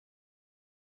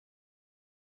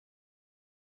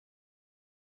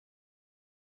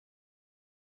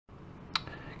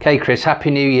Okay, Chris,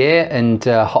 Happy New Year, and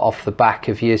hot off the back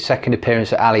of your second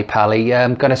appearance at Ali Pali,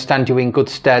 I'm going to stand you in good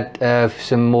stead for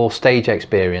some more stage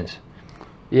experience.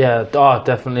 Yeah,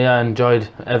 definitely. I enjoyed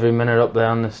every minute up there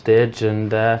on the stage,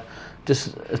 and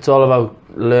just it's all about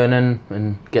learning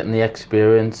and getting the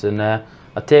experience. And I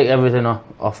take everything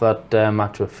off that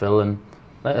match with Phil, and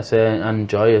like I say, I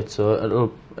enjoy it.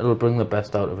 So it'll bring the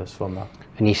best out of us from that.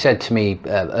 And you said to me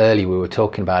earlier, we were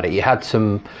talking about it, you had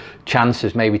some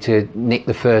chances maybe to nick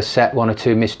the first set, one or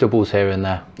two missed doubles here and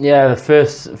there. Yeah, the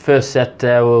first set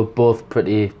were both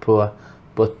pretty poor,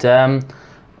 but I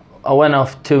went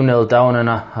off 2-0 down, and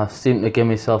I seemed to give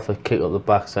myself a kick up the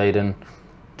backside and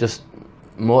just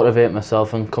motivate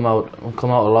myself and come out a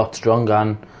lot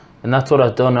stronger, and that's what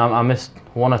I've done. I missed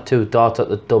 1 or 2 darts at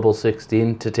the double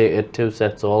 16 to take it 2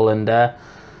 sets all, and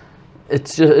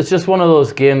it's just one of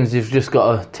those games. You've just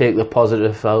got to take the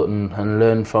positives out and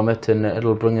learn from it, and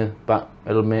it'll bring it back.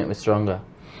 It'll make me stronger.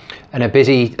 And a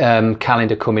busy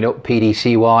calendar coming up,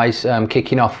 PDC wise,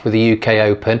 kicking off with the UK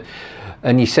Open.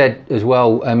 And you said as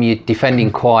well, you're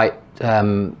defending quite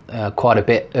a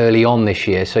bit early on this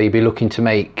year, so you'll be looking to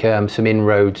make some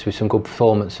inroads with some good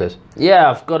performances. Yeah,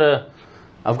 I've got a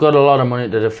lot of money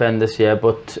to defend this year,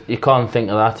 but you can't think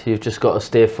of that. You've just got to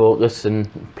stay focused and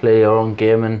play your own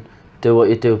game and do what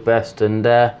you do best. And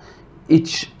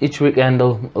each weekend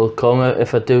will come.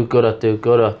 If I do good, I do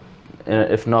good. Or,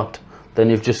 if not, then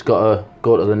you've just got to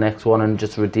go to the next one and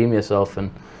just redeem yourself.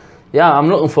 And yeah, I'm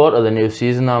looking forward to the new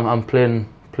season. I'm playing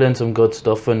some good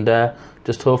stuff, and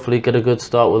just hopefully get a good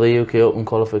start with the UK Open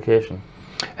qualification.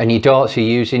 And your darts you're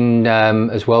using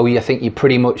as well, I think you're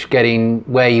pretty much getting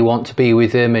where you want to be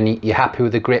with them, and you're happy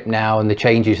with the grip now and the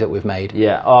changes that we've made?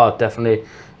 Yeah, definitely.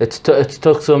 It's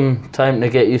took some time to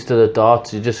get used to the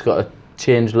darts. You just got to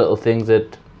change little things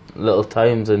at little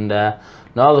times, and now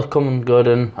they're coming good,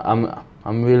 and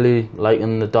I'm really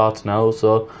liking the darts now,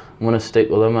 so I'm going to stick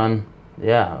with them, and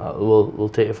yeah, we'll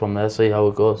take it from there, see how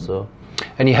it goes. So.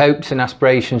 Any hopes and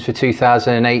aspirations for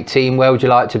 2018? Where would you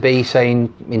like to be, say,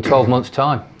 in 12 months'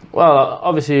 time? Well,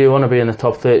 obviously you want to be in the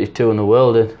top 32 in the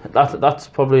world, and that's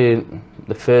probably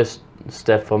the first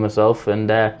step for myself, and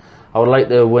I would like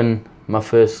to win my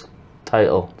first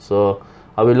title, so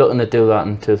I'll be looking to do that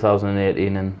in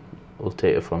 2018, and we'll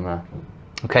take it from there.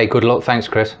 Okay, good luck. Thanks,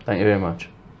 Chris. Thank you very much.